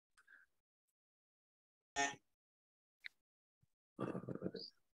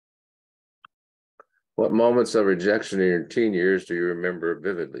What moments of rejection in your teen years do you remember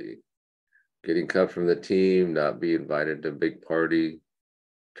vividly? Getting cut from the team, not be invited to a big party,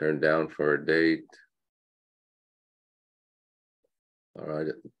 turned down for a date. All right.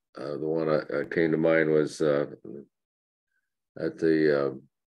 The one that came to mind was at the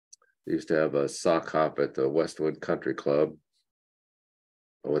they used to have a sock hop at the Westwood Country Club,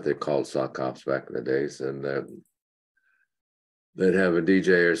 or what they called sock hops back in the days, and they'd have a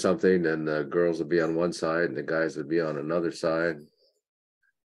DJ or something, and the girls would be on one side and the guys would be on another side,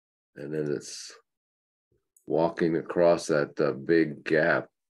 and then it's walking across that big gap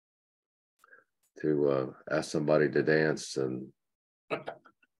to ask somebody to dance, and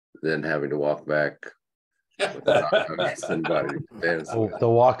then having to walk back without somebody to dance. Oh, the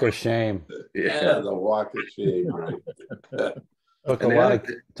walk of shame. Yeah, the walk of shame, right?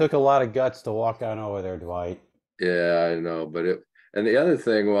 Took a lot of guts to walk on over there, Dwight. Yeah, I know, but and the other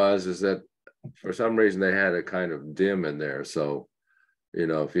thing is that for some reason they had a kind of dim in there. So,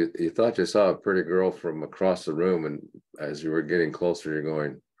 if you thought you saw a pretty girl from across the room, and as you were getting closer, you're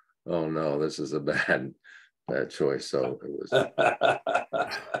going, "Oh no, this is a bad choice." So it was.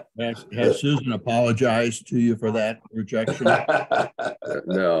 Has Susan apologized to you for that rejection?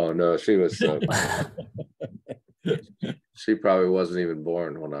 No, she was. She probably wasn't even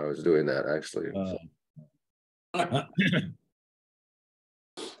born when I was doing that, actually.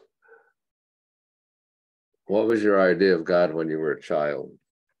 What was your idea of God when you were a child?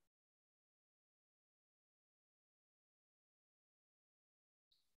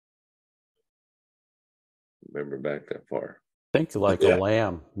 Remember back that far? Think like a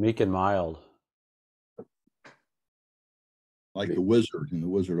lamb, meek and mild. Like the wizard in The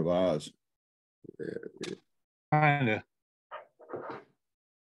Wizard of Oz. Yeah. Kinda.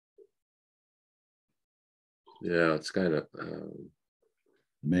 Yeah, it's kind of the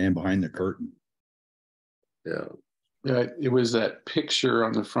man behind the curtain. Yeah. Yeah, it was that picture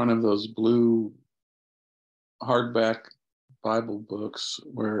on the front of those blue hardback Bible books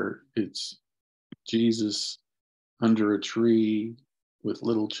where it's Jesus under a tree with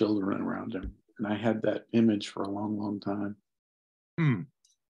little children around him. And I had that image for a long, long time.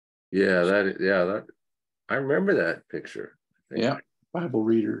 Yeah, I remember that picture. Yeah, Bible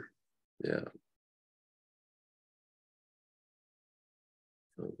reader. Yeah.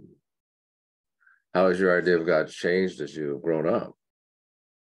 How has your idea of God changed as you have grown up?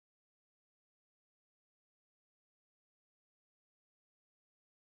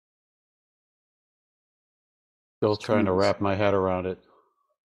 Still trying to wrap my head around it.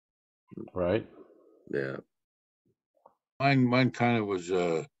 Right? Yeah. Mine kind of was,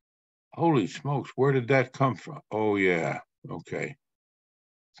 holy smokes, where did that come from? Oh, yeah. Okay.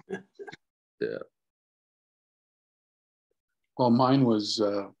 Yeah. Well, mine was,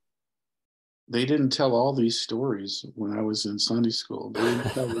 they didn't tell all these stories when I was in Sunday school. They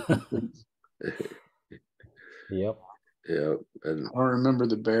didn't tell the Yep. Yeah. And I don't remember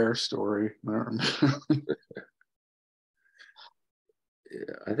the bear story.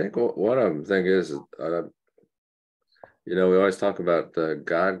 Yeah, I think one of them thing is, we always talk about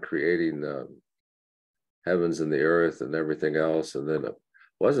God creating the heavens and the earth and everything else, and then it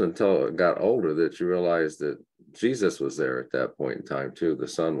wasn't until it got older that you realized that Jesus was there at that point in time too. The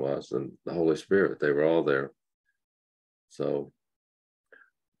Son was, and the Holy Spirit, they were all there. So,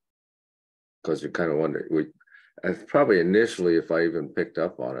 because you kind of wonder, probably initially, if I even picked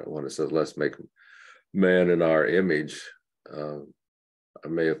up on it when it says, "Let's make man in our image," I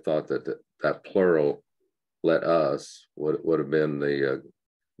may have thought that plural, "let us," would have been the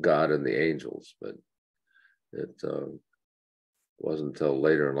God and the angels, but it wasn't until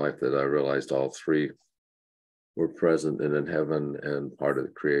later in life that I realized all three were present and in heaven and part of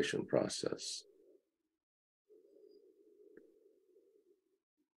the creation process.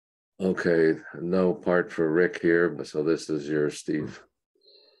 Okay, no part for Rick here, but so this is yours, Steve.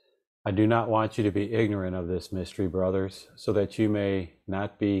 I do not want you to be ignorant of this mystery, brothers, so that you may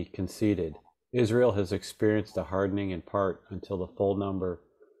not be conceited. Israel has experienced a hardening in part until the full number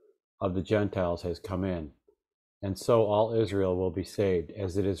of the Gentiles has come in. And so all Israel will be saved,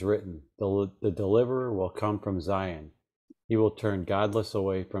 as it is written, the deliverer will come from Zion. He will turn godlessness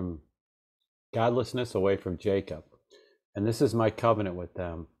away from Jacob. And this is my covenant with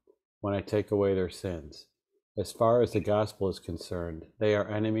them when I take away their sins. As far as the gospel is concerned, they are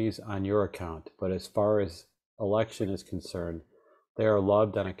enemies on your account, but as far as election is concerned, they are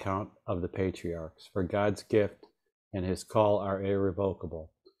loved on account of the patriarchs, for God's gift and his call are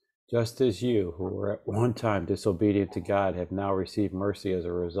irrevocable. Just as you, who were at one time disobedient to God, have now received mercy as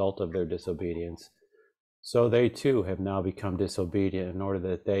a result of their disobedience, So they too have now become disobedient in order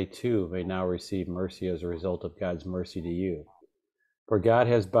that they too may now receive mercy as a result of God's mercy to you. For God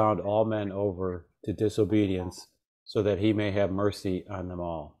has bound all men over to disobedience so that he may have mercy on them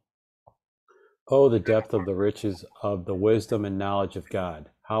all. Oh, the depth of the riches of the wisdom and knowledge of God,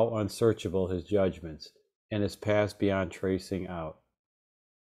 how unsearchable his judgments and his paths beyond tracing out.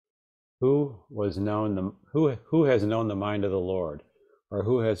 Who has known the mind of the Lord, or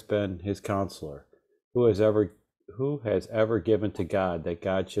who has been his counselor? Who has ever given to God that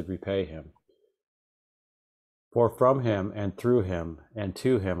God should repay him? For from him and through him and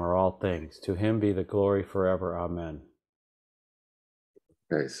to him are all things. To him be the glory forever. Amen.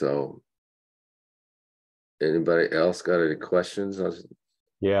 Okay, so anybody else got any questions?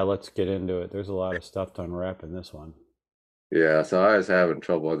 Yeah, let's get into it. There's a lot of stuff to unwrap in this one. Yeah, so I was having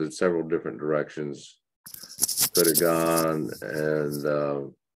trouble. I did several different directions could have gone,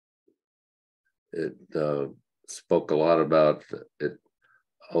 and it spoke a lot about it.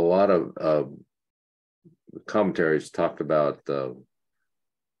 A lot of commentaries talked about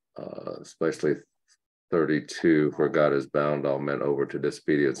especially 32, where God has bound all men over to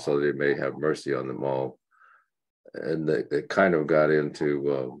disobedience so that he may have mercy on them all. And they kind of got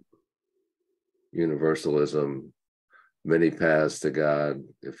into universalism, many paths to God.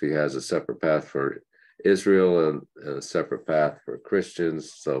 If he has a separate path for Israel and a separate path for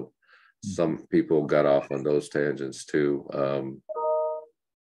Christians. So some people got off on those tangents too.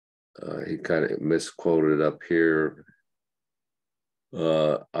 He kind of misquoted up here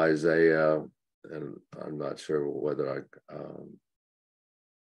Isaiah, and I'm not sure whether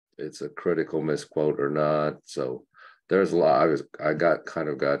it's a critical misquote or not. So there's a lot. I got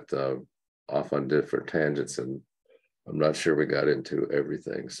off on different tangents, and I'm not sure we got into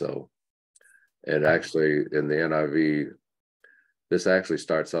everything. So, and actually in the NIV, this actually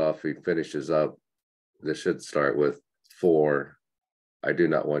starts off, he finishes up, this should start with, for I do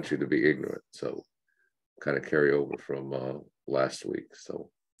not want you to be ignorant. So kind of carry over from last week. So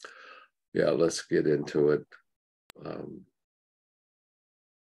yeah, let's get into it.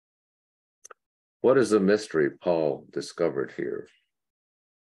 What is the mystery Paul discovered here?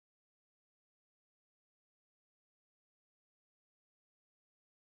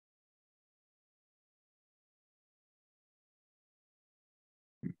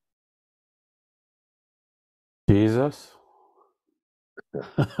 Jesus?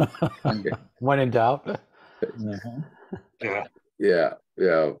 When in doubt? Yeah.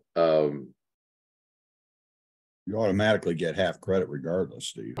 Yeah. You automatically get half credit regardless,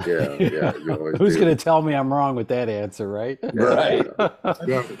 Steve. Yeah. You always Who's do. going to tell me I'm wrong with that answer, right? Right.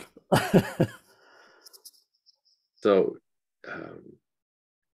 So,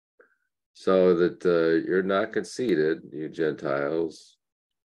 so that you're not conceited, you Gentiles.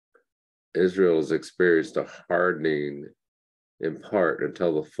 Israel has experienced a hardening in part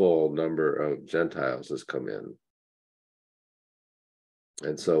until the full number of Gentiles has come in.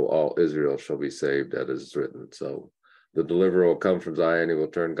 And so all Israel shall be saved, as is written. So the deliverer will come from Zion, he will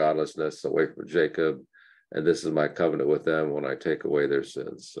turn godlessness away from Jacob, and this is my covenant with them when I take away their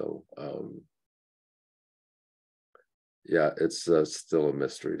sins. So yeah, it's still a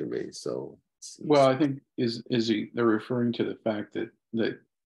mystery to me. So Well, I think they're referring to the fact that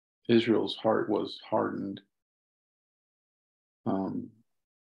Israel's heart was hardened, and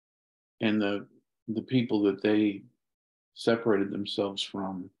the people that they separated themselves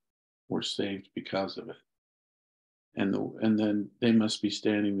from were saved because of it, and then they must be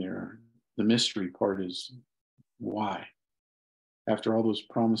standing there. The mystery part is why, after all those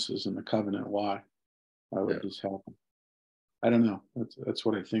promises in the covenant, why would this happen? I don't know. That's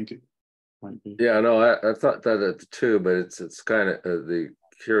what I think it might be. Yeah, no, I thought that too, but it's kind of the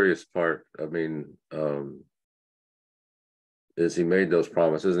curious part. I mean, is he made those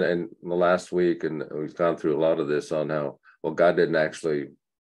promises, and the last week, and we've gone through a lot of this on how, well, God didn't actually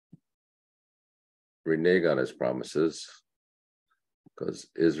renege on his promises, because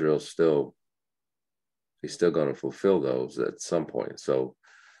Israel's he's still going to fulfill those at some point. So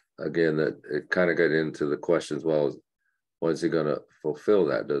again, that it kind of got into the questions, well, when's he going to fulfill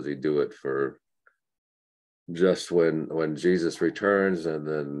that? Does he do it for just when Jesus returns, and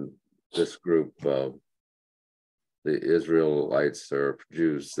then this group, the Israelites or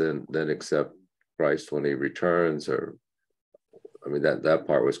Jews, then accept Christ when he returns? Or, I mean, that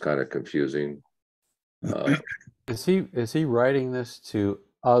part was kind of confusing. Is he writing this to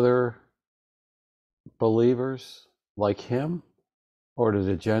other believers like him, or to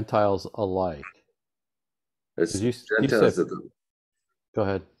the Gentiles alike? It's Gentiles. Go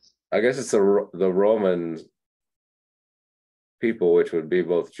ahead. I guess it's the Roman people, which would be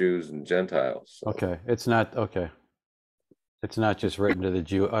both Jews and Gentiles. So, Okay, it's not okay. It's not just written to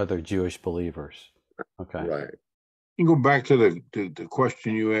the other Jewish believers. Okay. right. You go back to the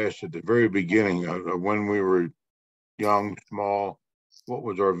question you asked at the very beginning of when we were young, small, what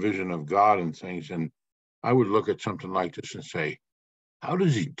was our vision of God and things? And I would look at something like this and say, how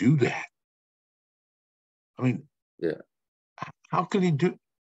does he do that? I mean, Yeah. How could he do?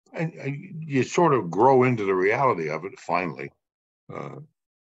 And you sort of grow into the reality of it finally,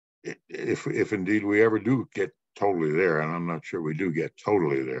 if indeed we ever do get totally there, and I'm not sure we do get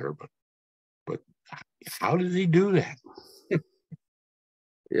totally there, but how does he do that?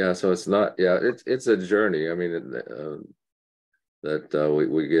 Yeah, so it's not. Yeah, it's a journey. I mean, that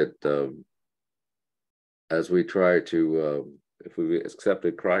we get as we try to, if we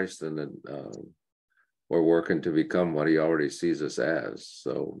accepted Christ, and then we're working to become what He already sees us as.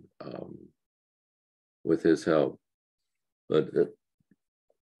 So, with His help, but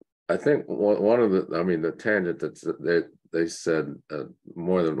I think one of the, I mean, the tangent that they said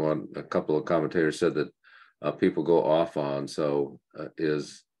more than one, a couple of commentators said that people go off on. So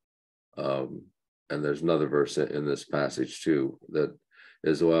is, and there's another verse in this passage too that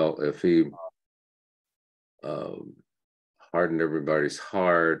is, well, if He hardened everybody's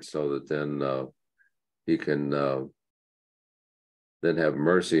heart so that then He can then have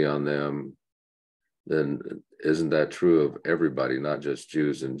mercy on them, then isn't that true of everybody, not just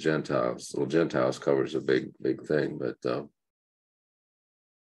Jews and Gentiles? Well, Gentiles covers a big thing, but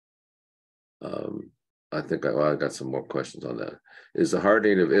I think I got some more questions on that. Is the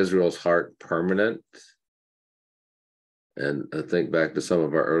hardening of Israel's heart permanent? And I think back to some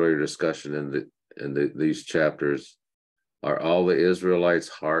of our earlier discussion in these chapters. Are all the Israelites'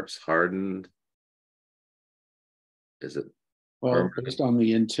 hearts hardened? Is it? Well, permanent? based on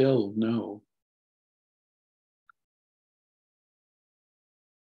the until, no.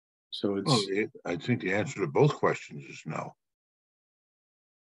 So it's, Well, I think the answer to both questions is no.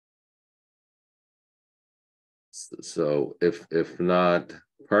 So if not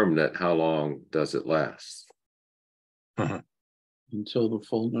permanent, how long does it last? until the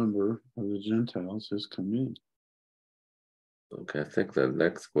full number of the Gentiles has come in. Okay, I think the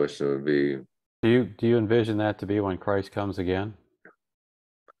next question would be, Do you envision that to be when Christ comes again?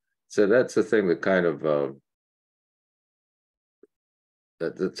 so that's the thing that kind of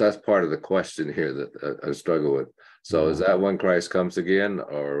that's part of the question here that I struggle with. So is that when Christ comes again,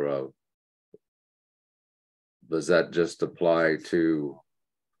 or does that just apply to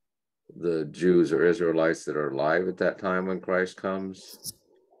the Jews or Israelites that are alive at that time when Christ comes?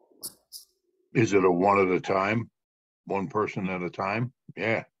 Is it a one at a time, one person at a time?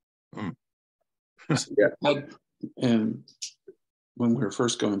 Yeah. Yeah. And when we were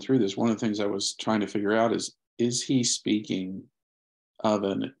first going through this, one of the things I was trying to figure out is he speaking of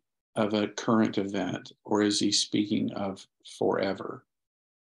a current event, or is he speaking of forever?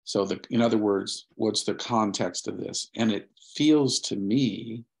 So in other words, what's the context of this? And it feels to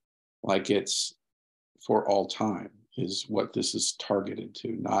me like it's for all time is what this is targeted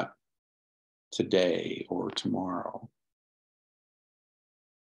to, not today or tomorrow.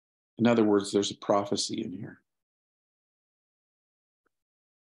 In other words, there's a prophecy in here.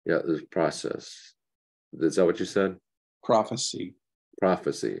 Yeah, there's process. Is that what you said? Prophecy.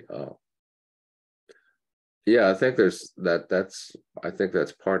 Prophecy. Oh. Yeah, I think there's I think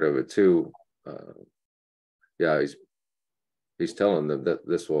that's part of it too. Yeah, he's telling them that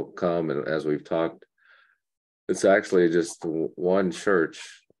this will come, and as we've talked, it's actually just one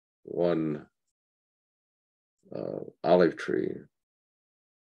church, one olive tree.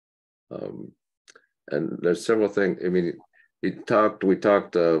 And there's several things. I mean, we talked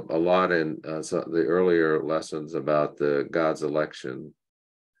a lot in the earlier lessons about God's election,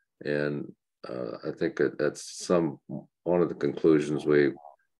 and I think that's one of the conclusions we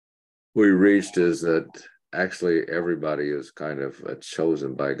reached is that actually everybody is kind of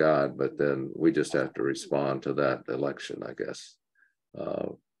chosen by God, but then we just have to respond to that election, I guess.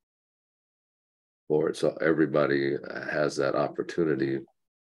 For it, so everybody has that opportunity.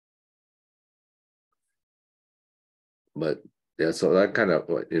 But yeah, so that kind of,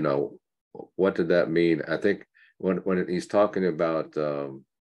 what did that mean? I think when he's talking about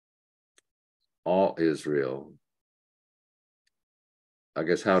all Israel, I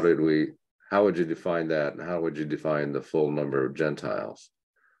guess how would you define that, and how would you define the full number of Gentiles?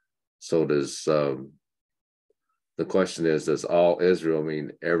 So does the question does all Israel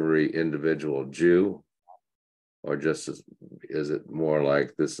mean every individual Jew, or just is it more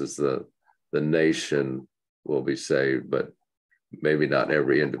like this is the nation will be saved, but maybe not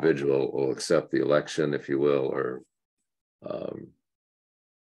every individual will accept the election, if you will, or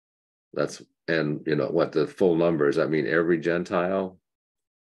That's, and you know, what the full number, does that mean every Gentile?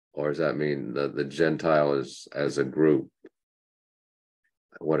 Or does that mean the Gentile is as a group,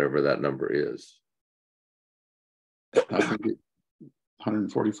 whatever that number is? I think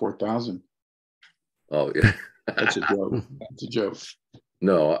 144,000. Oh, yeah. That's a joke. That's a joke.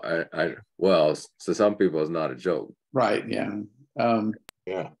 No, well, to some people, it's not a joke. Right. Yeah.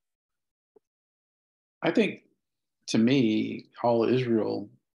 Yeah. I think, to me, all Israel,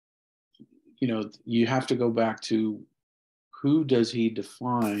 you know, you have to go back to who does he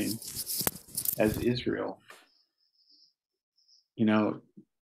define as Israel? You know,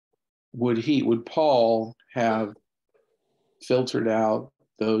 would Paul have filtered out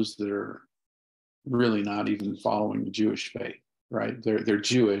those that are really not even following the Jewish faith, right? They're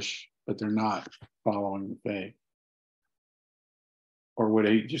Jewish, but they're not following the faith. Or would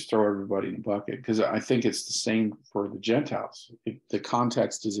he just throw everybody in a bucket? Because I think it's the same for the Gentiles. The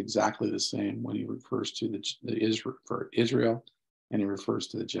context is exactly the same when he refers to for Israel, and he refers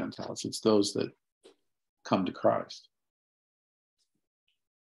to the Gentiles. It's those that come to Christ.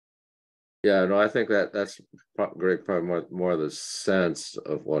 Yeah, no, I think that's Greg, probably more the sense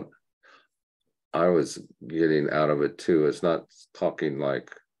of what I was getting out of it too. It's not talking like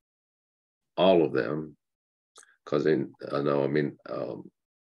all of them, because the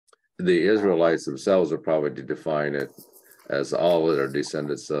Israelites themselves are probably to define it as all that are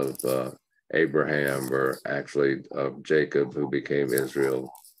descendants of Abraham, or actually of Jacob, who became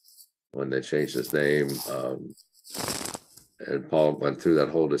Israel when they changed his name. And Paul went through that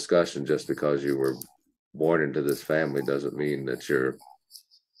whole discussion. Just because you were born into this family doesn't mean that you're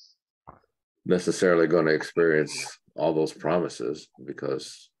necessarily going to experience all those promises,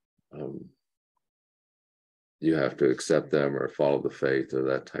 because you have to accept them or follow the faith or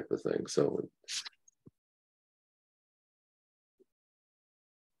that type of thing. So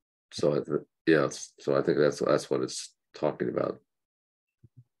yeah, so I think that's what it's talking about,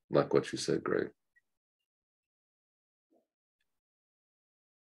 like what you said, Greg.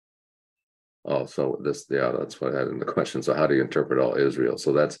 Oh, so that's what I had in the question. So how do you interpret all Israel?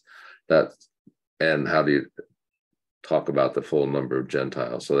 So that's, and how do you talk about the full number of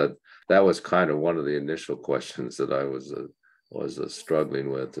Gentiles? So that was kind of one of the initial questions that I was struggling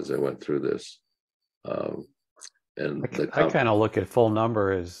with as I went through this. And I kind of look at full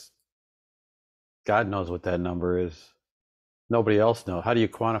number as God knows what that number is. Nobody else knows. How do you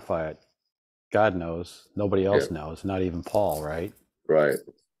quantify it? God knows. Nobody else knows. Not even Paul, right? Right.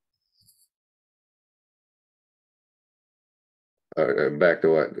 Back to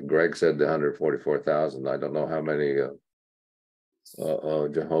what Greg said, the 144,000. I don't know how many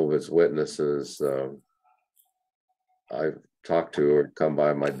Jehovah's Witnesses I've talked to or come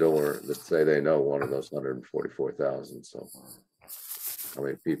by my door that say they know one of those 144,000. So how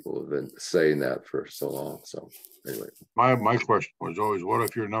many people have been saying that for so long? So anyway, My question was always, what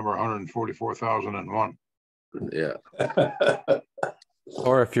if you're number 144,001? Yeah.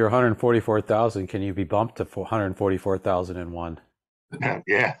 Or if you're 144,000, can you be bumped to 144,001?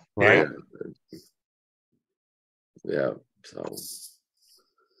 Yeah. Right. Yeah. So,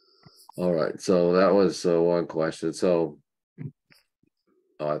 all right. So that was one question. So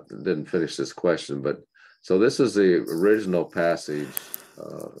I didn't finish this question, but so this is the original passage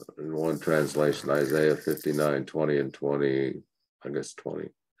in one translation, Isaiah 59, 20 and 20, I guess 20.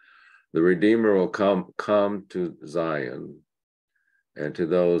 The Redeemer will come to Zion, and to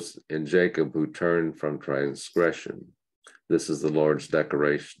those in Jacob who turn from transgression. This is the Lord's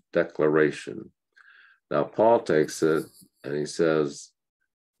declaration. Now, Paul takes it and he says,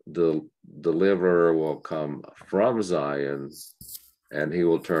 the deliverer will come from Zion, and he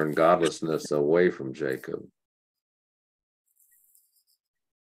will turn godlessness away from Jacob.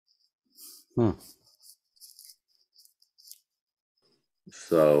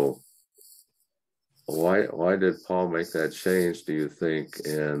 So why did Paul make that change, do you think?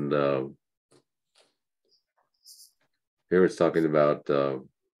 And here it's talking about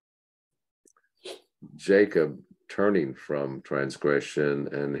Jacob turning from transgression,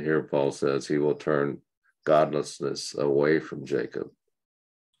 and here Paul says he will turn godlessness away from Jacob.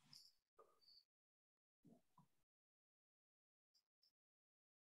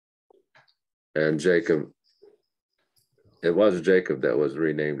 And Jacob, it was Jacob that was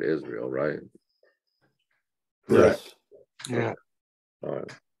renamed Israel, right? Yes. Yeah. All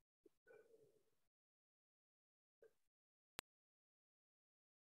right.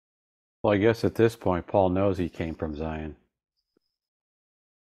 Well, I guess at this point, Paul knows he came from Zion.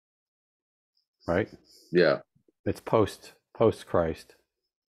 Right? Yeah. It's post Christ.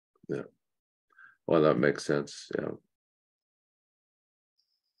 Yeah. Well, that makes sense. Yeah.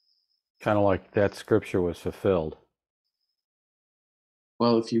 Kind of like that scripture was fulfilled.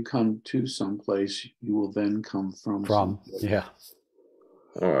 Well, if you come to some place, you will then come from someplace. Yeah.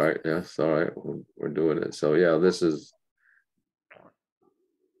 All right, yes, all right, we're doing it. So yeah, this is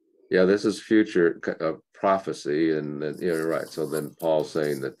future prophecy, and then you're right. So then Paul's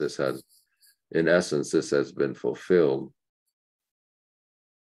saying that this has, in essence, this has been fulfilled.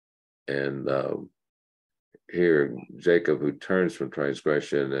 And here, Jacob, who turns from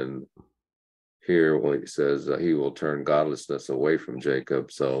transgression, and here when he says he will turn godlessness away from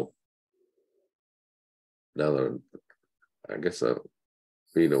Jacob. So now that I guess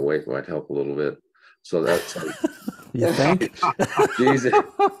being awake might help a little bit. So that's You think? Jesus.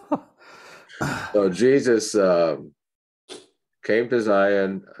 So Jesus came to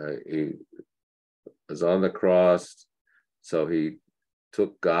Zion. He was on the cross. So he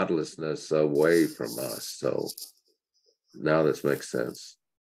took godlessness away from us. So now this makes sense.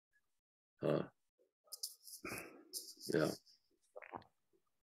 Yeah.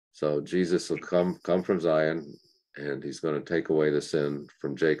 So Jesus will come from Zion, and he's going to take away the sin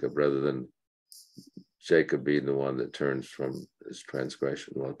from Jacob rather than Jacob being the one that turns from his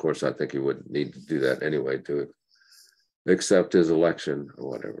transgression. Well, of course, I think he would need to do that anyway to accept his election or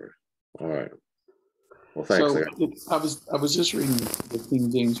whatever. All right. Well, thanks. So I was just reading the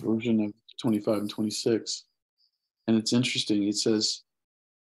King James version of 25 and 26, and it's interesting. It says,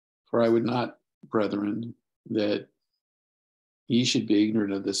 "For I would not, brethren, that ye should be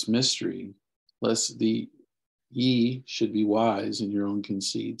ignorant of this mystery, lest ye should be wise in your own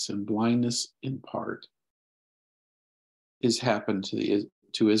conceits, and blindness in part is happened to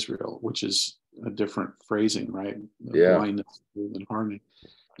Israel," which is a different phrasing, right? Yeah. Blindness and hardening,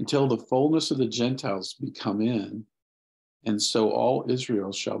 until the fullness of the Gentiles be come in, and so all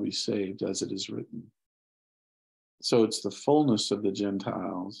Israel shall be saved, as it is written. So it's the fullness of the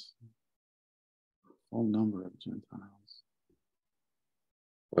Gentiles, full number of Gentiles.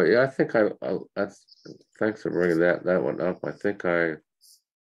 Well, yeah, I think that's, thanks for bringing that one up. I think I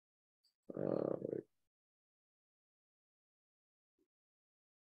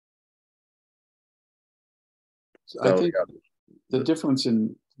think the difference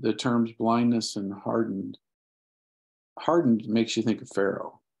in the terms blindness and hardened makes you think of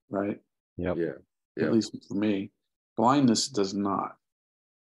Pharaoh, right? Yep. Yeah. At least for me. Blindness does not.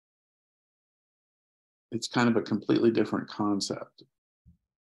 It's kind of a completely different concept.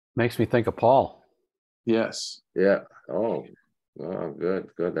 Makes me think of Paul. Yes. Yeah. Oh, good.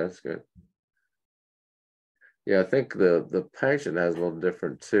 That's good. Yeah, I think the Passion has a little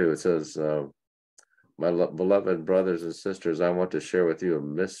different too. It says, "My beloved brothers and sisters, I want to share with you a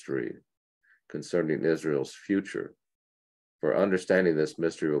mystery concerning Israel's future. For understanding this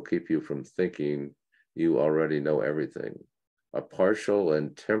mystery will keep you from thinking you already know everything. A partial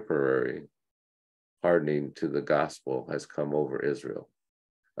and temporary hardening to the gospel has come over Israel."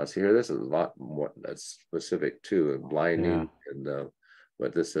 Now, see here, this is a lot more that's specific to blinding,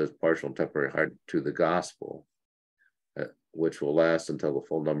 but this says partial and temporary hardening to the gospel, which will last until the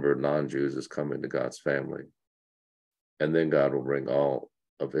full number of non-Jews is come into God's family. And then God will bring all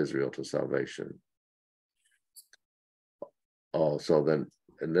of Israel to salvation. Oh, so then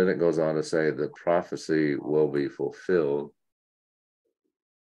it goes on to say the prophecy will be fulfilled.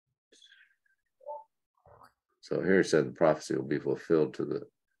 So here it said the prophecy will be fulfilled to the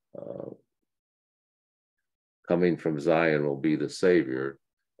coming from Zion will be the Savior,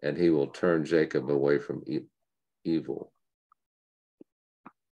 and he will turn Jacob away from evil.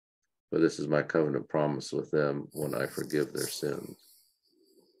 For this is my covenant promise with them when I forgive their sins.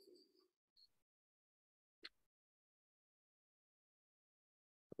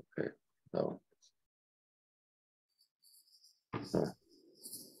 Okay. Oh.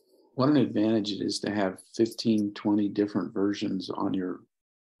 What an advantage it is to have 15, 20 different versions on your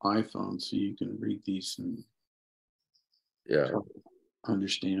iPhone so you can read these and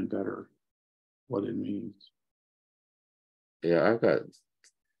understand better what it means. Yeah, I've got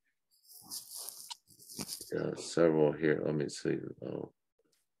several here. Let me see.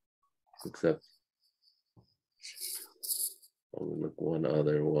 Except, I'll look one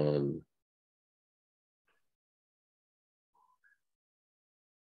other one.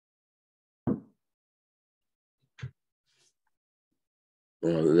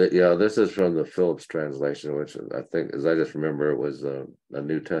 This is from the Phillips translation, which I think, as I just remember, it was a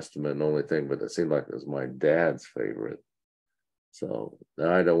New Testament only thing, but it seemed like it was my dad's favorite. So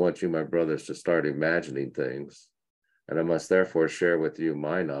now I don't want you, my brothers, to start imagining things, and I must therefore share with you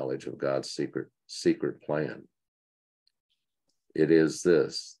my knowledge of God's secret plan. It is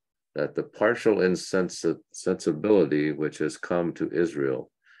this, that the partial insensibility which has come to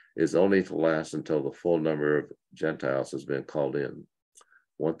Israel is only to last until the full number of Gentiles has been called in.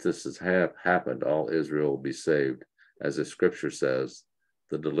 Once this has happened, all Israel will be saved. As the scripture says,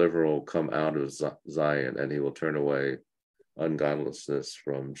 the deliverer will come out of Zion, and he will turn away ungodlessness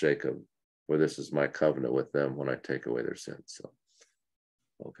from Jacob, for this is my covenant with them when I take away their sins. So,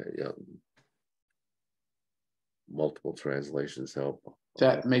 okay, yeah. Multiple translations help.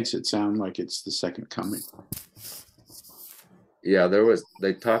 That makes it sound like it's the second coming. Yeah,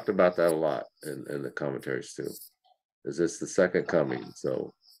 they talked about that a lot in the commentaries too. Is this the second coming?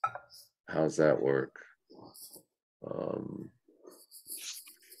 So how's that work?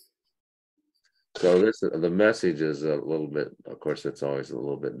 So the message is a little bit, of course, it's always a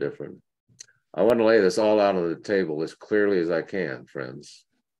little bit different. I want to lay this all out on the table as clearly as I can, friends.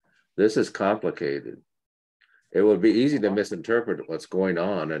 This is complicated. It would be easy to misinterpret what's going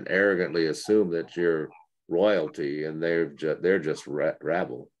on and arrogantly assume that you're royalty and they're just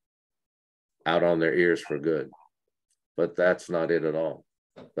rabble out on their ears for good. But that's not it at all.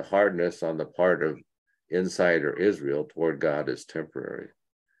 The hardness on the part of insider Israel toward God is temporary.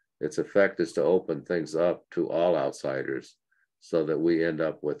 Its effect is to open things up to all outsiders so that we end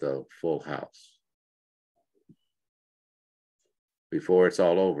up with a full house. Before it's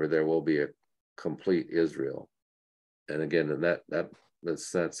all over, there will be a complete Israel. And again, in that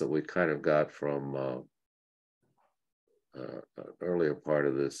sense that we kind of got from an earlier part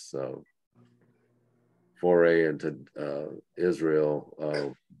of this foray into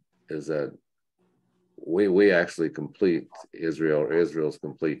Israel is that we actually complete Israel, or Israel's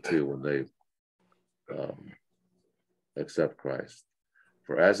complete too when they accept Christ.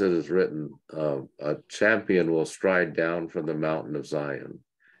 For as it is written, a champion will stride down from the mountain of Zion.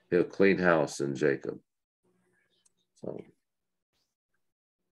 He'll clean house in Jacob. So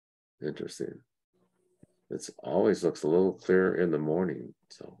interesting. It always looks a little clearer in the morning.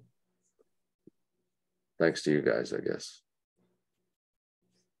 So thanks to you guys, I guess.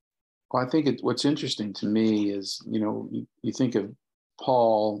 Well, I think what's interesting to me is, you think of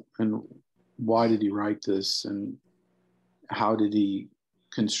Paul and why did he write this and how did he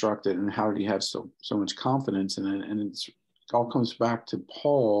construct it and how did he have so much confidence in it? And it all comes back to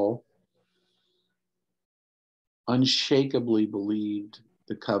Paul unshakably believed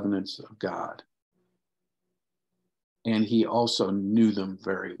the covenants of God. And he also knew them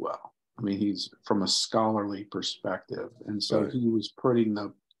very well. I mean, he's from a scholarly perspective. And so Right. he was putting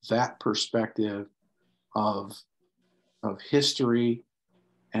that perspective of history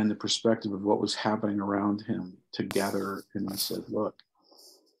and the perspective of what was happening around him together. And he said, look,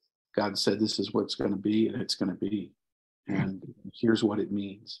 God said this is what's going to be, and it's going to be. And here's what it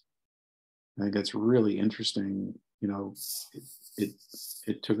means. I think that's really interesting.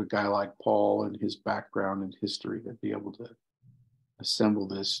 It took a guy like Paul and his background and history to be able to assemble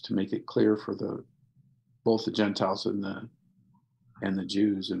this to make it clear for both the Gentiles and the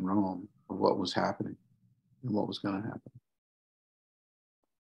Jews in Rome of what was happening and what was going to happen.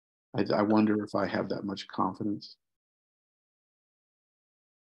 I wonder if I have that much confidence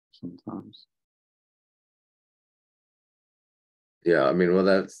sometimes. Yeah, I mean, well,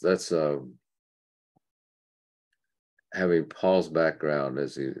 that's having Paul's background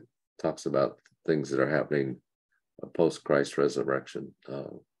as he talks about things that are happening post Christ resurrection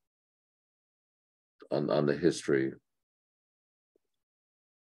on the history.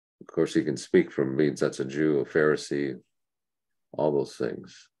 Of course, he can speak from means that's a Jew, a Pharisee, all those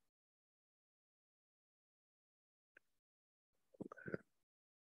things. Okay.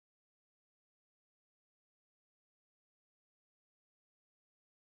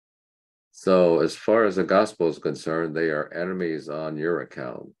 So as far as the gospel is concerned, they are enemies on your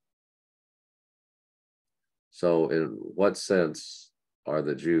account. So in what sense are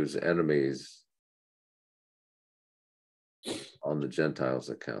the Jews enemies on the Gentiles'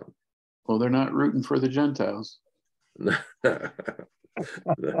 account? Well, they're not rooting for the Gentiles.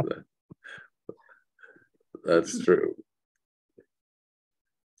 That's true.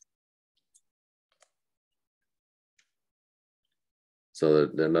 So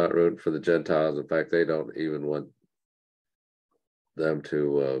they're not rooting for the Gentiles. In fact, they don't even want them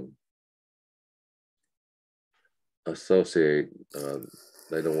to associate.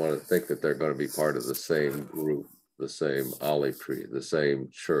 They don't want to think that they're going to be part of the same group, the same olive tree, the same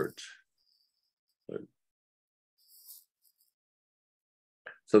church.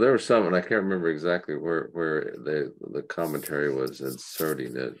 So there was some, and I can't remember exactly where the commentary was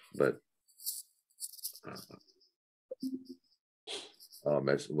inserting it, but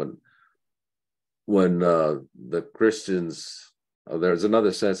when the Christians, there's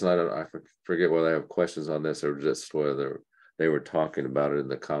another sense, and I forget whether I have questions on this or just whether they were talking about it in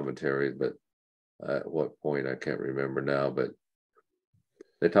the commentary, but at what point I can't remember now. But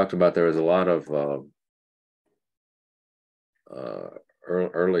they talked about there was a lot of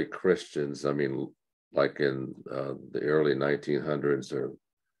early Christians. I mean, like in the early 1900s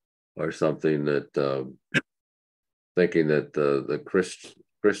or something, that thinking that the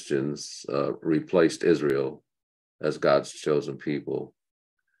Christians replaced Israel as God's chosen people,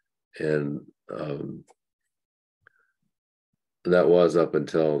 and that was up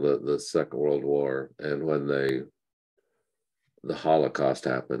until the Second World War, and when the Holocaust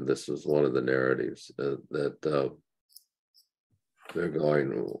happened. This was one of the narratives that they're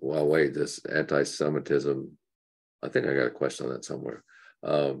going, well, wait, this anti-Semitism, I think I got a question on that somewhere,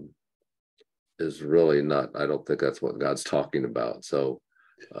 is really not, I don't think that's what God's talking about. So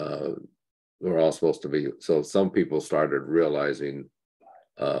we're all supposed to be, so some people started realizing,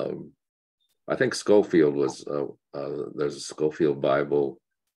 I think Schofield was, there's a Schofield Bible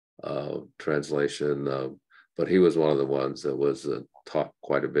translation, but he was one of the ones that was talked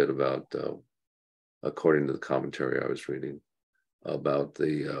quite a bit about, according to the commentary I was reading, about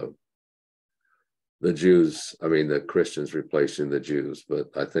the Jews, I mean, the Christians replacing the Jews. But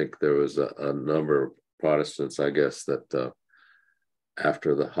I think there was a number of Protestants, I guess, that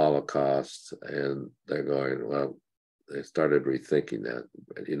after the Holocaust, and they're going, well, they started rethinking that,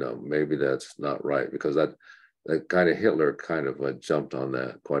 maybe that's not right, because that kind of Hitler kind of jumped on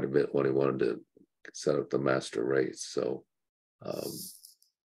that quite a bit when he wanted to set up the master race. So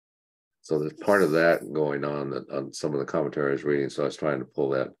there's part of that going on some of the commentary I was reading. So I was trying to pull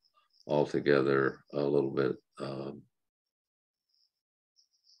that all together a little bit.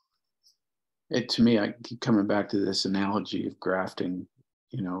 To me, I keep coming back to this analogy of grafting,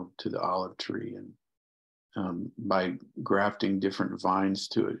 to the olive tree, and by grafting different vines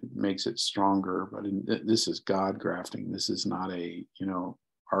to it, it makes it stronger. But this is God grafting. This is not a,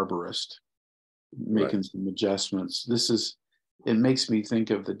 arborist making Right. some adjustments. It makes me think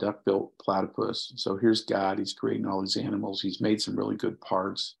of the duck-billed platypus. So here's God, he's creating all these animals. He's made some really good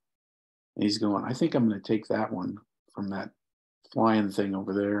parts. And he's going, I think I'm going to take that one from that flying thing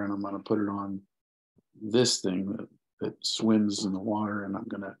over there, and I'm going to put it on this thing that swims in the water, and I'm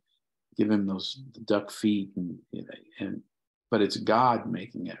going to give him those duck feet. But it's God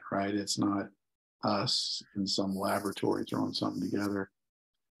making it, right? It's not us in some laboratory throwing something together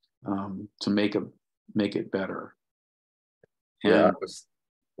to make it better. Yeah,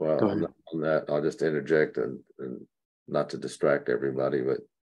 Go ahead. on that, I'll just interject and not to distract everybody, but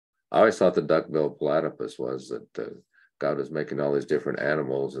I always thought the duck-billed platypus was that God was making all these different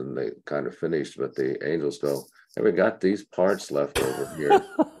animals, and they kind of finished, but the angels go, hey, we got these parts left over here.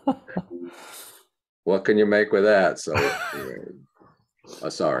 What can you make with that? So,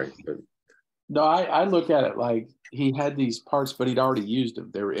 sorry. But No, I look at it like he had these parts, but he'd already used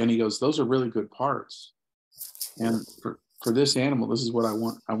them. And he goes, those are really good parts. And for this animal, this is what I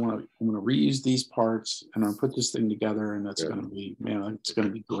want. I'm going to reuse these parts, and I'll put this thing together, and that's going to be, it's going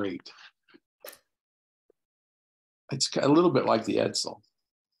to be great. It's a little bit like the Edsel.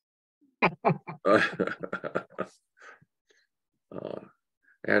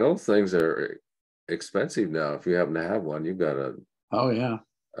 And those things are expensive now. If you happen to have one, you've got a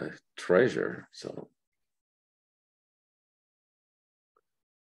treasure. So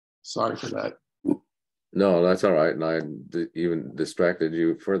sorry for that. No, that's all right. And I even distracted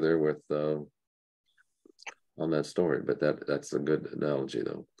you further with on that story, but that's a good analogy,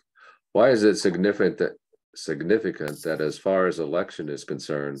 though. Why is it significant that as far as election is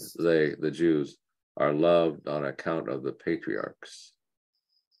concerned, the Jews, are loved on account of the patriarchs?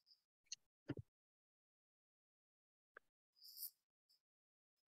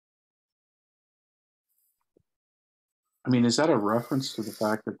 I mean, is that a reference to the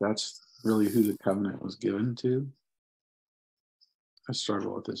fact that that's really who the covenant was given to? I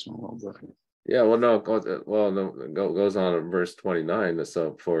struggle with this one a little bit. Yeah, well, no, goes on in verse 29.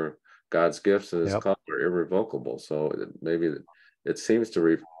 So for God's gifts and his call are irrevocable. So maybe it seems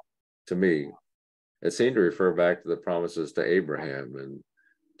to me, it seemed to refer back to the promises to Abraham and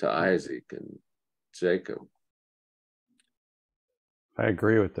to Isaac and Jacob. I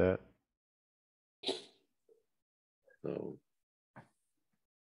agree with that. So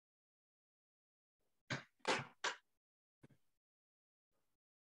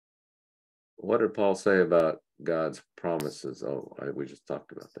what did Paul say about God's promises? Oh, we just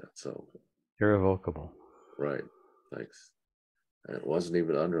talked about that. So irrevocable. Right. Thanks. And it wasn't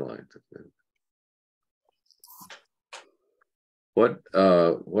even underlined. What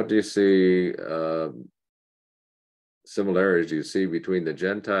do you see similarities do you see between the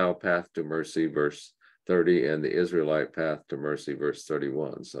Gentile path to mercy versus 30, and the Israelite path to mercy, verse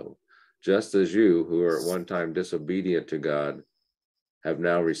 31. So just as you, who are at one time disobedient to God, have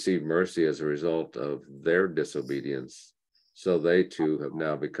now received mercy as a result of their disobedience, so they too have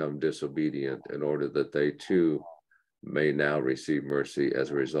now become disobedient in order that they too may now receive mercy as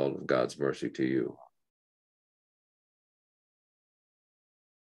a result of God's mercy to you.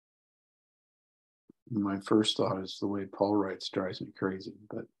 My first thought is the way Paul writes drives me crazy,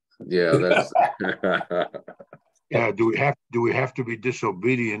 but yeah, that's Yeah, do we have to be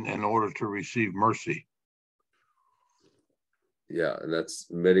disobedient in order to receive mercy? yeah, and that's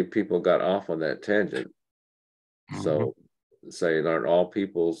many people got off on that tangent. So saying, aren't all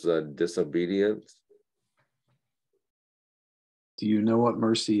people's disobedient? do you know what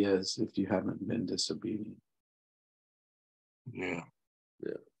mercy is if you haven't been disobedient? Yeah.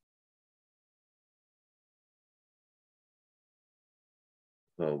 Yeah.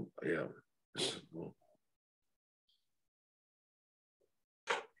 Oh, yeah.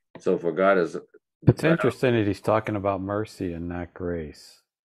 So for God is, It's interesting that he's talking about mercy and not grace.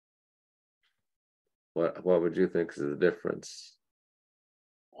 what would you think is the difference?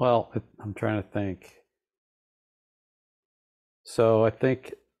 Well, I'm trying to think. So I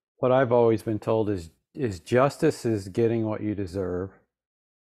think what I've always been told is justice is getting what you deserve.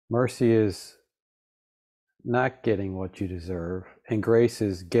 Mercy is not getting what you deserve. And grace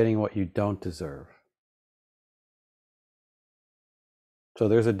is getting what you don't deserve. So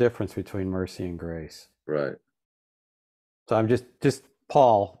there's a difference between mercy and grace. Right. So I'm just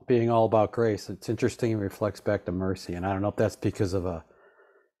Paul being all about grace. It's interesting he reflects back to mercy. And I don't know if that's because of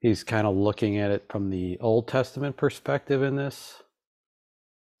he's kind of looking at it from the Old Testament perspective in this.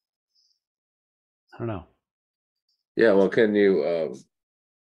 I don't know. Yeah, well, can you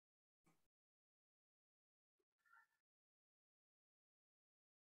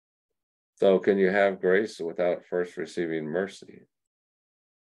so can you have grace without first receiving mercy?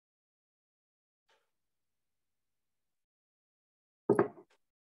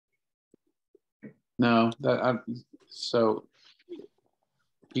 No, so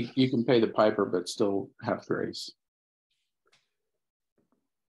you can pay the piper but still have grace.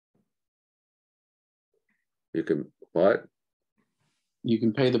 You can what? You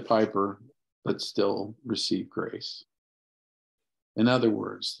can pay the piper but still receive grace. In other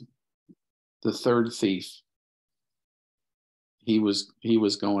words, the third thief, he was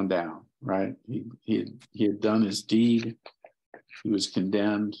going down, right? He had done his deed, he was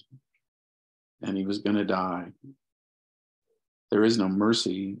condemned, and he was going to die. There is no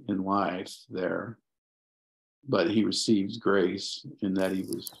mercy in life there, but he received grace in that he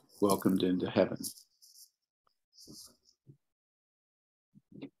was welcomed into heaven.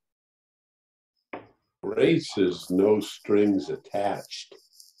 Grace is no strings attached.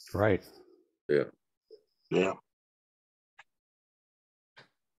 Right. Yeah. Yeah.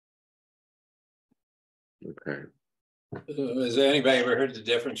 Okay. Has anybody ever heard the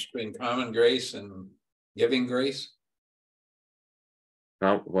difference between common grace and giving grace?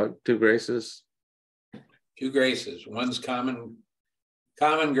 What two graces? Two graces. One's common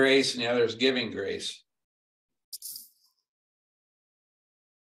grace and the other is giving grace.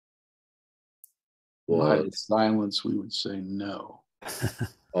 By Well, the silence, we would say no.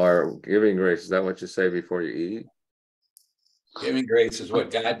 or giving grace, is that what you say before you eat? Giving grace is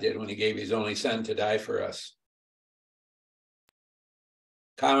what God did when he gave his only son to die for us.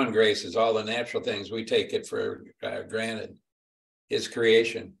 Common grace is all the natural things. We take it for granted. His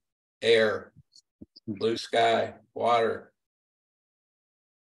creation, air, blue sky, water.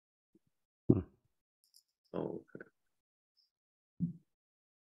 Oh, okay.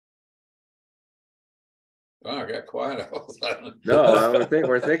 Oh, I got quiet all of a sudden. No,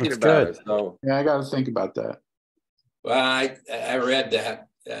 we're thinking That's about good. it. So Yeah, I got to think about that. Well, I read that.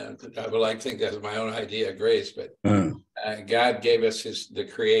 I would like to think that's my own idea of grace, but God gave us the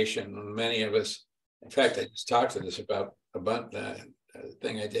creation. Many of us, in fact, I just talked to this about a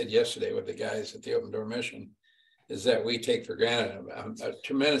thing I did yesterday with the guys at the Open Door Mission, is that we take for granted a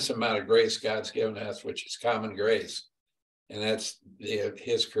tremendous amount of grace God's given us, which is common grace. And that's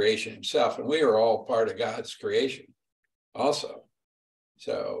his creation himself. And we are all part of God's creation also.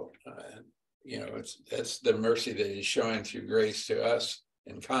 So, that's the mercy that he's showing through grace to us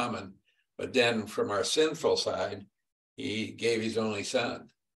in common. But then from our sinful side, he gave his only son.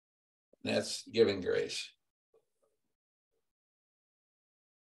 And that's giving grace.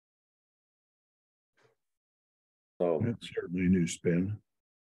 so That's certainly a new spin.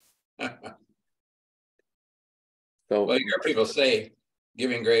 Well, you hear people say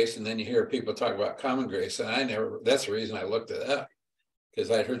giving grace, and then you hear people talk about common grace. And that's the reason I looked it up.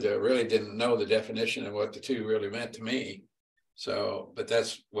 because I heard that really didn't know the definition of what the two really meant to me. So, but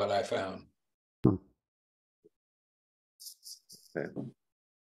that's what I found. Okay.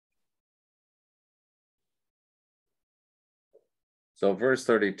 So verse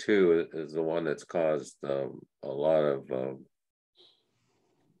 32 is the one that's caused a lot of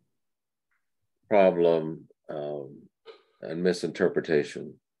problem and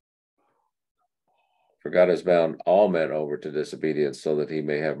misinterpretation. For God has bound all men over to disobedience so that he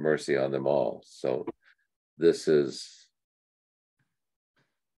may have mercy on them all. So this is,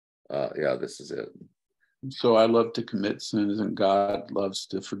 this is it. So I love to commit sins and God loves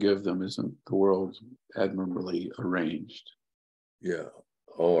to forgive them. Isn't the world admirably arranged? Yeah.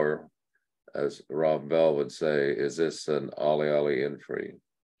 Or as Rob Bell would say, is this an ollie ollie in free?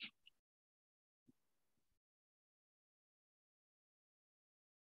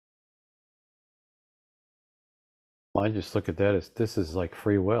 Well, I just look at that as this is like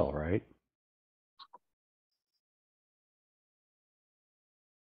free will, right?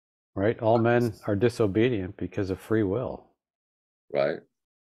 Right? All men are disobedient because of free will. Right.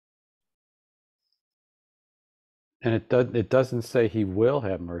 And it doesn't say he will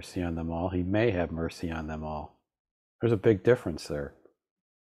have mercy on them all. He may have mercy on them all. There's a big difference there.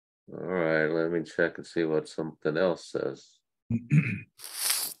 All right, let me check and see what something else says.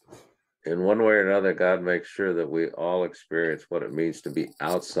 In one way or another, God makes sure that we all experience what it means to be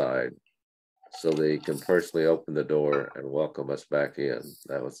outside so that he can personally open the door and welcome us back in.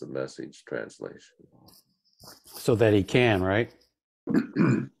 That was the Message translation. So that he can, right?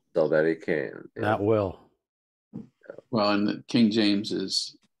 So that he can. Yeah. Not will. Well, and the King James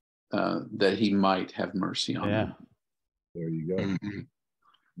is that he might have mercy on them. There you go. Mm-hmm.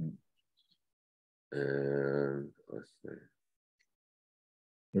 And let's see.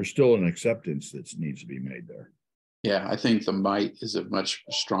 There's still an acceptance that needs to be made there. Yeah, I think the might is a much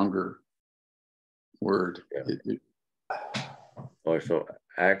stronger word. Yeah. So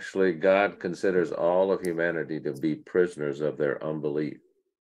actually, God considers all of humanity to be prisoners of their unbelief,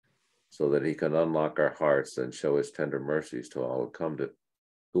 so that he can unlock our hearts and show his tender mercies to all who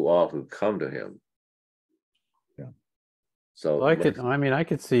come to him. Yeah. So Well, I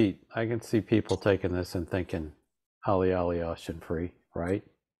can see people taking this and thinking, "Holly, Ollie, ocean free," right?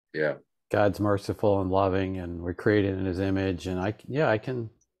 Yeah. God's merciful and loving, and we're created in his image, and I can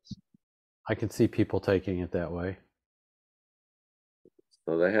see people taking it that way.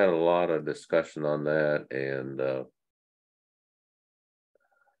 So they had a lot of discussion on that, and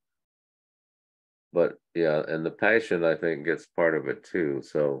but yeah, and the Passion, I think, gets part of it too.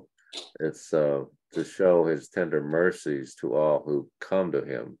 So it's to show his tender mercies to all who come to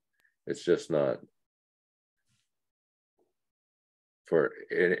him. It's just not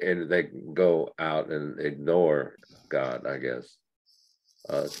and they go out and ignore God, I guess.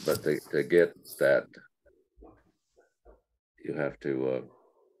 But to get that, you have to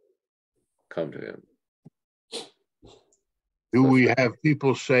come to him. Do we have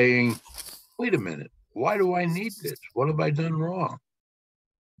people saying, wait a minute, why do I need this? What have I done wrong?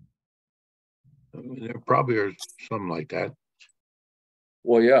 I mean, there probably are some like that.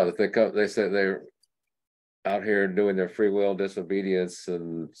 Well, yeah, they say they're out here doing their free will disobedience,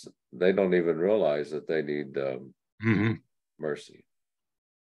 and they don't even realize that they need mercy.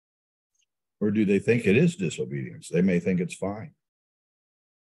 Or do they think it is disobedience? They may think it's fine.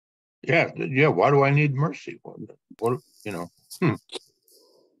 Yeah. Why do I need mercy? What you know?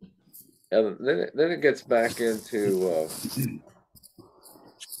 And then it gets back into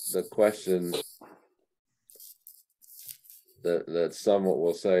the question that some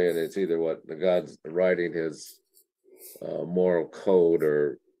will say, and it's either what the God's writing his moral code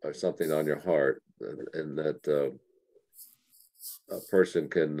or something on your heart, and that a person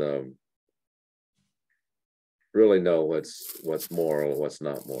can really know what's moral and what's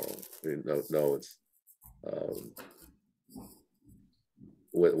not moral. You know it's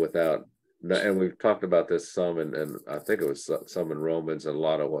without. And we've talked about this some, and I think it was some in Romans, and a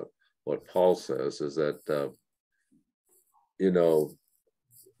lot of what Paul says is that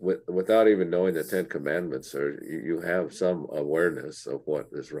without even knowing the 10 Commandments, or you have some awareness of what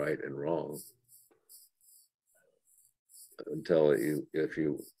is right and wrong, until if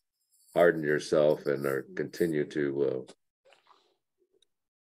you harden yourself and continue to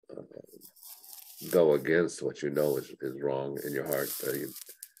go against what you know is wrong in your heart.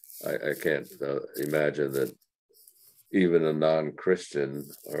 I can't imagine that even a non-Christian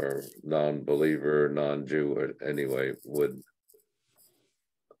or non-believer, non-Jew, or anyway, would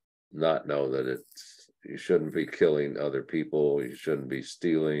not know that you shouldn't be killing other people, you shouldn't be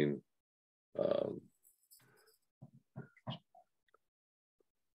stealing.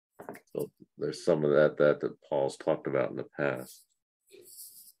 there's some of that Paul's talked about in the past.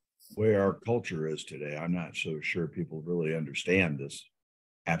 Where our culture is today, I'm not so sure people really understand this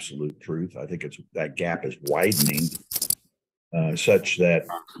absolute truth. I think that gap is widening such that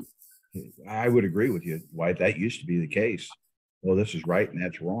I would agree with you. Why that used to be the case. Well, this is right and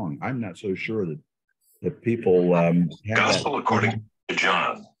that's wrong. I'm not so sure that people have Gospel according to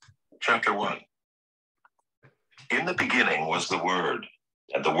John, chapter 1. In the beginning was the Word,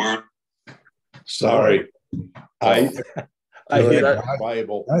 and the Word. Sorry. I hit that- the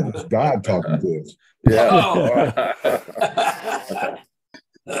Bible. That's God talking to us. Yeah.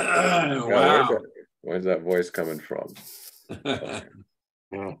 Wow. Where's that voice coming from?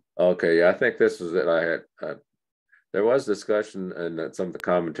 Okay, yeah, I think this was it. I had there was discussion and some of the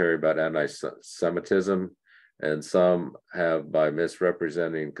commentary about anti-Semitism, and some have, by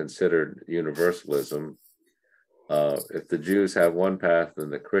misrepresenting, considered universalism. If the Jews have one path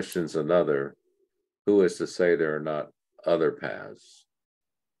and the Christians another, who is to say there are not other paths?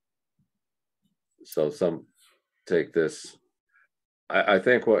 So some take this. I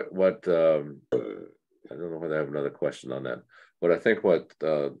think what I don't know whether I have another question on that, but I think what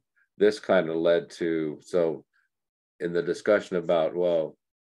this kind of led to, so in the discussion about, well,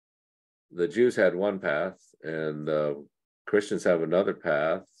 the Jews had one path and Christians have another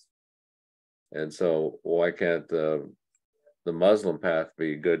path, and so why can't the Muslim path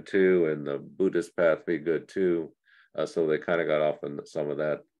be good too and the Buddhist path be good too? So they kind of got off in some of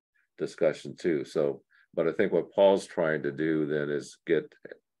that discussion too. So, but I think what Paul's trying to do then is get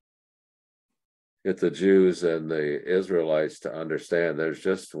the Jews and the Israelites to understand there's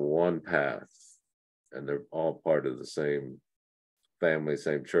just one path, and they're all part of the same family,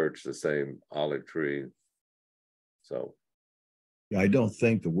 same church, the same olive tree. So I don't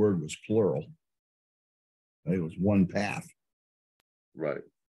think the word was plural. It was one path. right.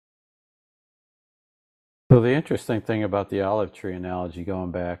 So the interesting thing about the olive tree analogy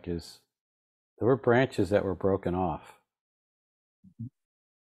going back is there were branches that were broken off.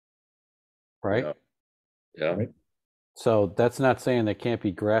 Right? Yeah. Right. So that's not saying they can't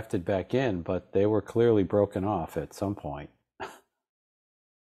be grafted back in, but they were clearly broken off at some point.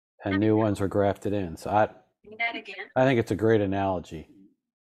 And new ones were grafted in. So I think it's a great analogy.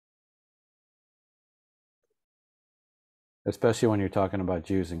 Especially when you're talking about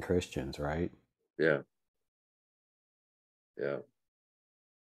Jews and Christians, right? Yeah. Yeah.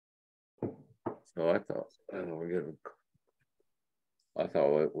 So I thought we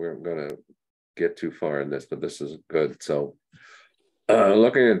weren't going to get too far in this, but this is good. So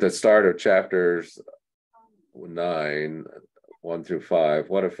looking at the start of chapters 9, 1 through 5,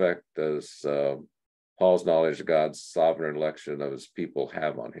 what effect does Paul's knowledge of God's sovereign election of his people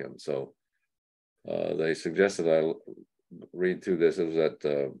have on him? So they suggested I read through this. It was at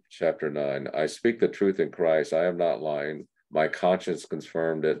chapter 9. I speak the truth in Christ. I am not lying. My conscience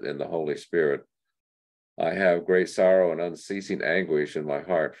confirmed it in the Holy Spirit. I have great sorrow and unceasing anguish in my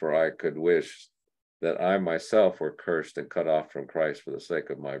heart, for I could wish that I myself were cursed and cut off from Christ for the sake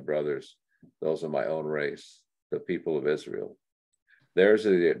of my brothers, those of my own race, the people of Israel. Theirs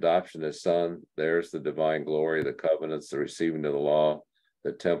is the adoption as son, theirs the divine glory, the covenants, the receiving of the law,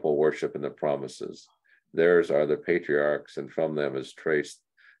 the temple worship, and the promises. Theirs are the patriarchs, and from them is traced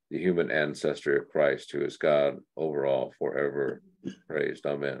the human ancestry of Christ, who is God over all, forever praised.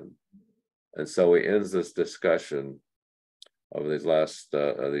 Amen. And so he ends this discussion of these last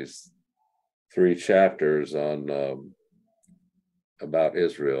these 3 chapters on about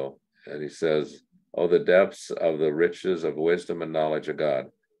Israel, and he says, "Oh, the depths of the riches of wisdom and knowledge of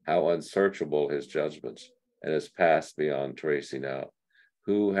God! How unsearchable his judgments, and his paths beyond tracing out!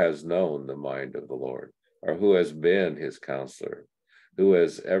 Who has known the mind of the Lord, or who has been his counselor? Who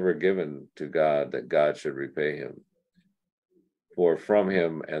has ever given to God that God should repay him? For from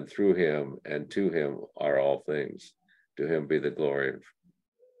him and through him and to him are all things. To him be the glory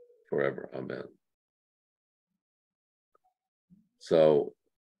forever. Amen." So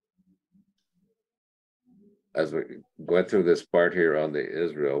as we went through this part here on the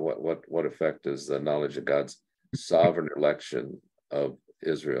Israel, what effect does the knowledge of God's sovereign election of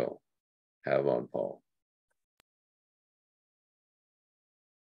Israel have on Paul?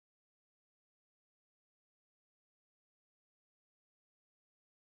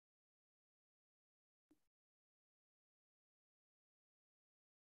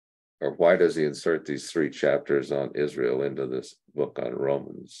 Or why does he insert these 3 chapters on Israel into this book on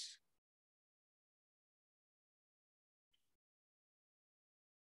Romans?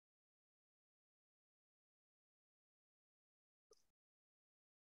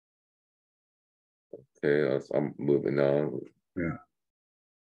 Okay, I'm moving on. Yeah.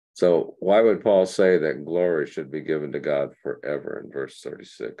 So why would Paul say that glory should be given to God forever in verse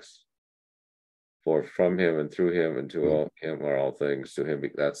 36? For from him and through him and to all him are all things, to him,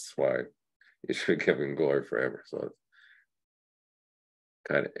 that's why you should give him glory forever. So it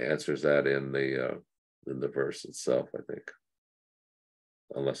kind of answers that in the verse itself, I think.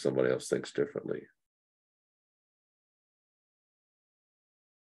 Unless somebody else thinks differently.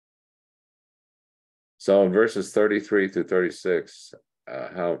 So in verses 33 through 36,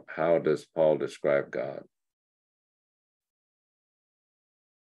 how does Paul describe God?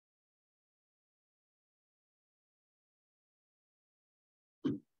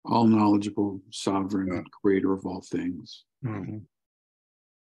 All knowledgeable, sovereign, creator of all things.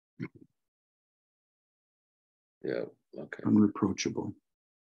 Yeah, okay. Unreproachable.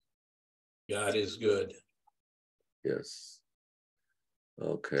 God is good. Yes.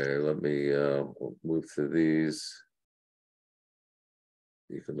 Okay, let me move through these.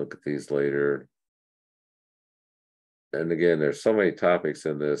 You can look at these later. And again, there's so many topics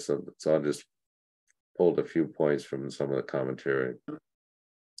in this, so I'll just pulled a few points from some of the commentary.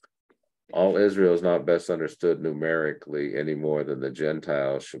 All Israel is not best understood numerically any more than the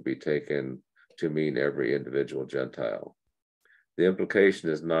Gentiles should be taken to mean every individual Gentile. The implication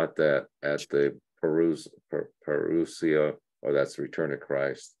is not that at the parousia, or that's the return of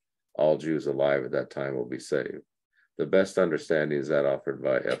Christ, all Jews alive at that time will be saved. The best understanding is that offered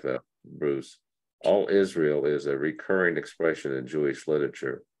by F.F. Bruce. All Israel is a recurring expression in Jewish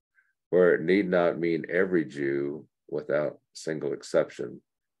literature, where it need not mean every Jew without single exception,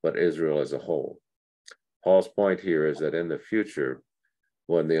 but Israel as a whole. Paul's point here is that in the future,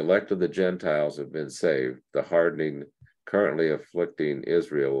 when the elect of the Gentiles have been saved, the hardening currently afflicting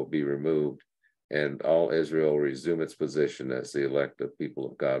Israel will be removed, and all Israel will resume its position as the elected people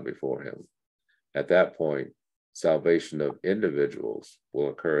of God before him. At that point, salvation of individuals will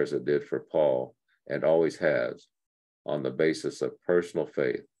occur as it did for Paul and always has, on the basis of personal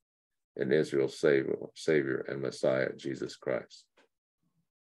faith in Israel's Savior and Messiah, Jesus Christ.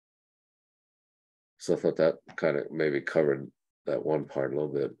 So I thought that kind of maybe covered that one part a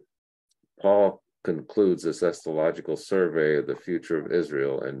little bit. Paul concludes this eschatological survey of the future of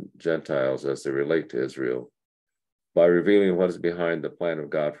Israel and Gentiles as they relate to Israel by revealing what is behind the plan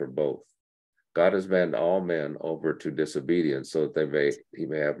of God for both. God has banned all men over to disobedience so that he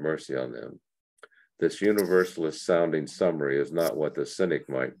may have mercy on them. This universalist sounding summary is not what the cynic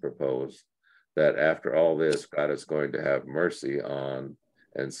might propose, that after all this, God is going to have mercy on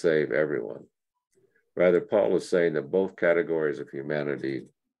and save everyone. Rather, Paul is saying that both categories of humanity,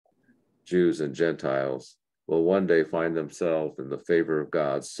 Jews and Gentiles, will one day find themselves in the favor of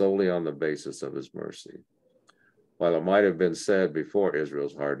God solely on the basis of his mercy. While it might have been said before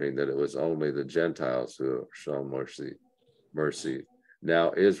Israel's hardening that it was only the Gentiles who have shown mercy,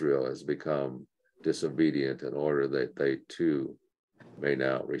 now Israel has become disobedient in order that they too may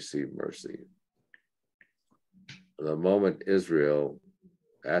now receive mercy. At the moment,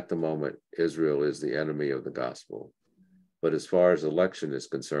 Israel is the enemy of the gospel. But as far as election is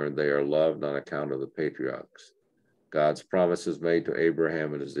concerned, they are loved on account of the patriarchs. God's promises made to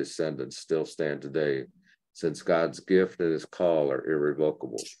Abraham and his descendants still stand today, since God's gift and his call are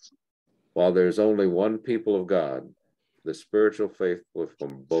irrevocable. While there is only one people of God, the spiritual faithful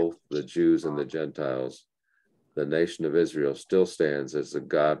from both the Jews and the Gentiles, the nation of Israel still stands as the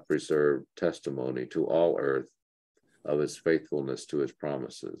God-preserved testimony to all earth of his faithfulness to his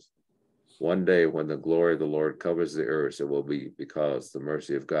promises. One day when the glory of the Lord covers the earth, it will be because the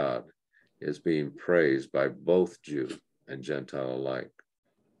mercy of God is being praised by both Jew and Gentile alike.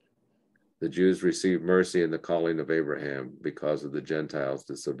 The Jews received mercy in the calling of Abraham because of the Gentiles'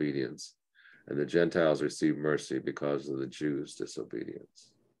 disobedience, and the Gentiles received mercy because of the Jews'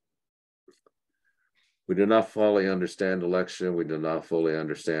 disobedience. We do not fully understand election. We do not fully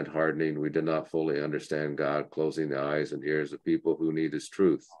understand hardening. We do not fully understand God closing the eyes and ears of people who need his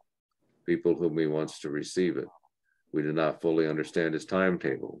truth, people whom he wants to receive it. We do not fully understand his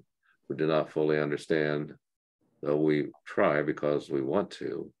timetable. We do not fully understand, though we try because we want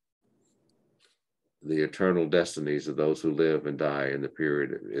to, the eternal destinies of those who live and die in the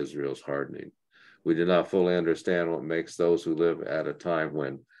period of Israel's hardening. We do not fully understand what makes those who live at a time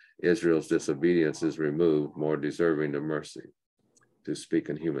when Israel's disobedience is removed more deserving of mercy, to speak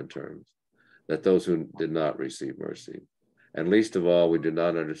in human terms, than those who did not receive mercy. And least of all, we do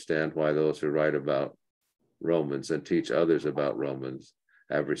not understand why those who write about Romans and teach others about Romans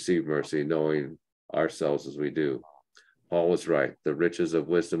have received mercy, knowing ourselves as we do. Paul was right. The riches of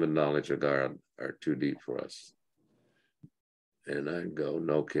wisdom and knowledge of God are too deep for us. And I go,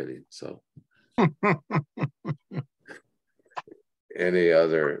 no kidding. So Any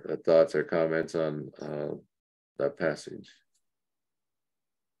other thoughts or comments on that passage?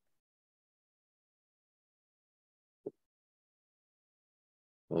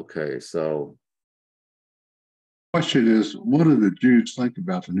 Okay, so Question is, what do the Jews think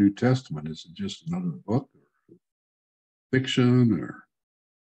about the New Testament? Is it just another book or fiction or?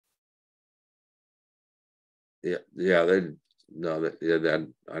 that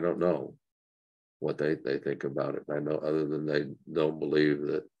I don't know what they think about it. I know other than they don't believe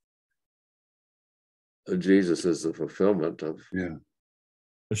that Jesus is the fulfillment of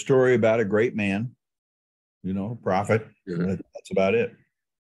A story about a great man, a prophet. Yeah. That's about it.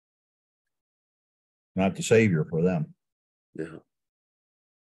 Not the savior for them. Yeah.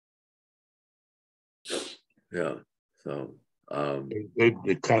 So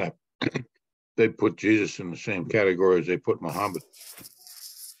They kind of they put Jesus in the same category as they put Muhammad.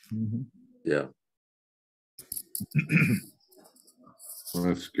 Mm-hmm. Yeah. Well,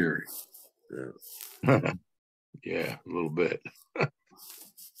 that's scary. Yeah. Yeah, a little bit.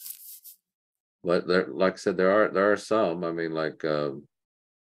 But there, like I said, there are some. I mean, like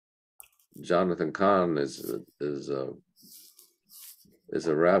Jonathan Cahn is a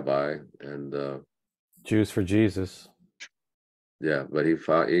rabbi, and Jews for Jesus. yeah, but he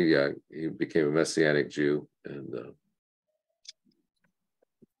became a Messianic Jew, and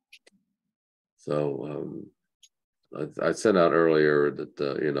so I sent out earlier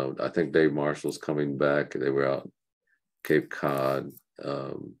that I think Dave Marshall's coming back. They were out Cape Cod,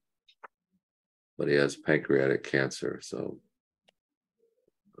 but he has pancreatic cancer, so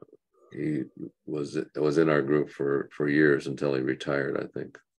he was in our group for years until he retired, I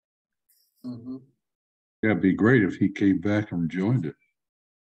think. Mm-hmm. Yeah, it'd be great if he came back and joined it.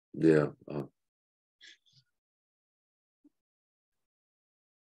 Yeah. I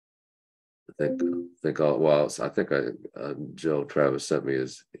think Joe Travis sent me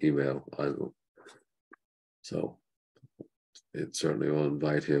his email. So it certainly will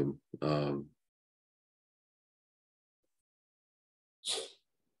invite him.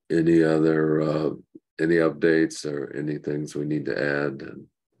 Any other any updates or any things we need to add?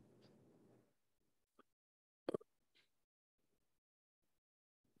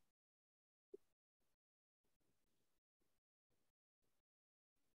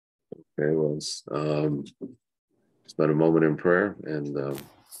 Okay, well, spend a moment in prayer, and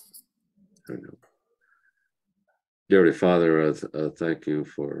dear Father, thank you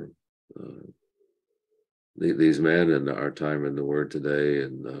for these men and our time in the Word today,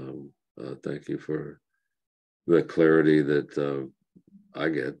 and thank you for the clarity that I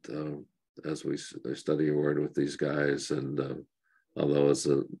get as we study your Word with these guys. And although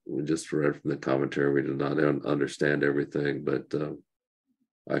we just read from the commentary, we did not understand everything, but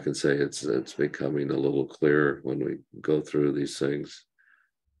I can say it's becoming a little clearer when we go through these things.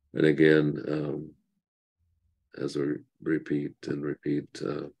 And again, as we repeat,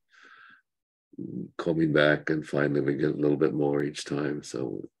 coming back, and finally we get a little bit more each time.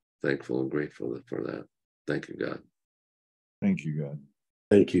 So thankful and grateful for that. Thank you, God. Thank you, God.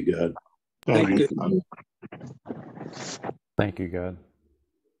 Thank you, God. Thank you. Thank you, God.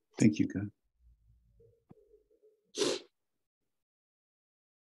 Thank you, God.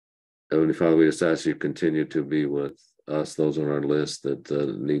 Heavenly Father, we just ask you to continue to be with us, those on our list that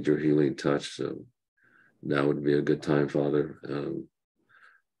need your healing touch. So now would be a good time, Father. And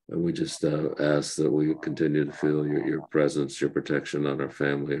we just ask that we continue to feel your presence, your protection on our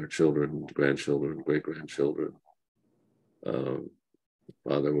family, our children, grandchildren, great-grandchildren.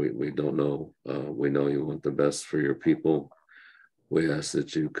 Father, we don't know. We know you want the best for your people. We ask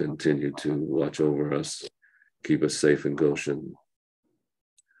that you continue to watch over us, keep us safe in Goshen.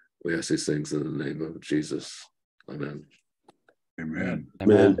 We ask these things in the name of Jesus. Amen. Amen.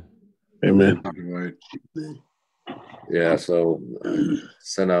 Amen. Amen. Right. Yeah, so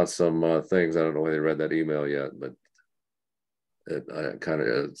sent out some things. I don't know whether they read that email yet, but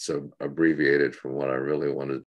it's abbreviated from what I really wanted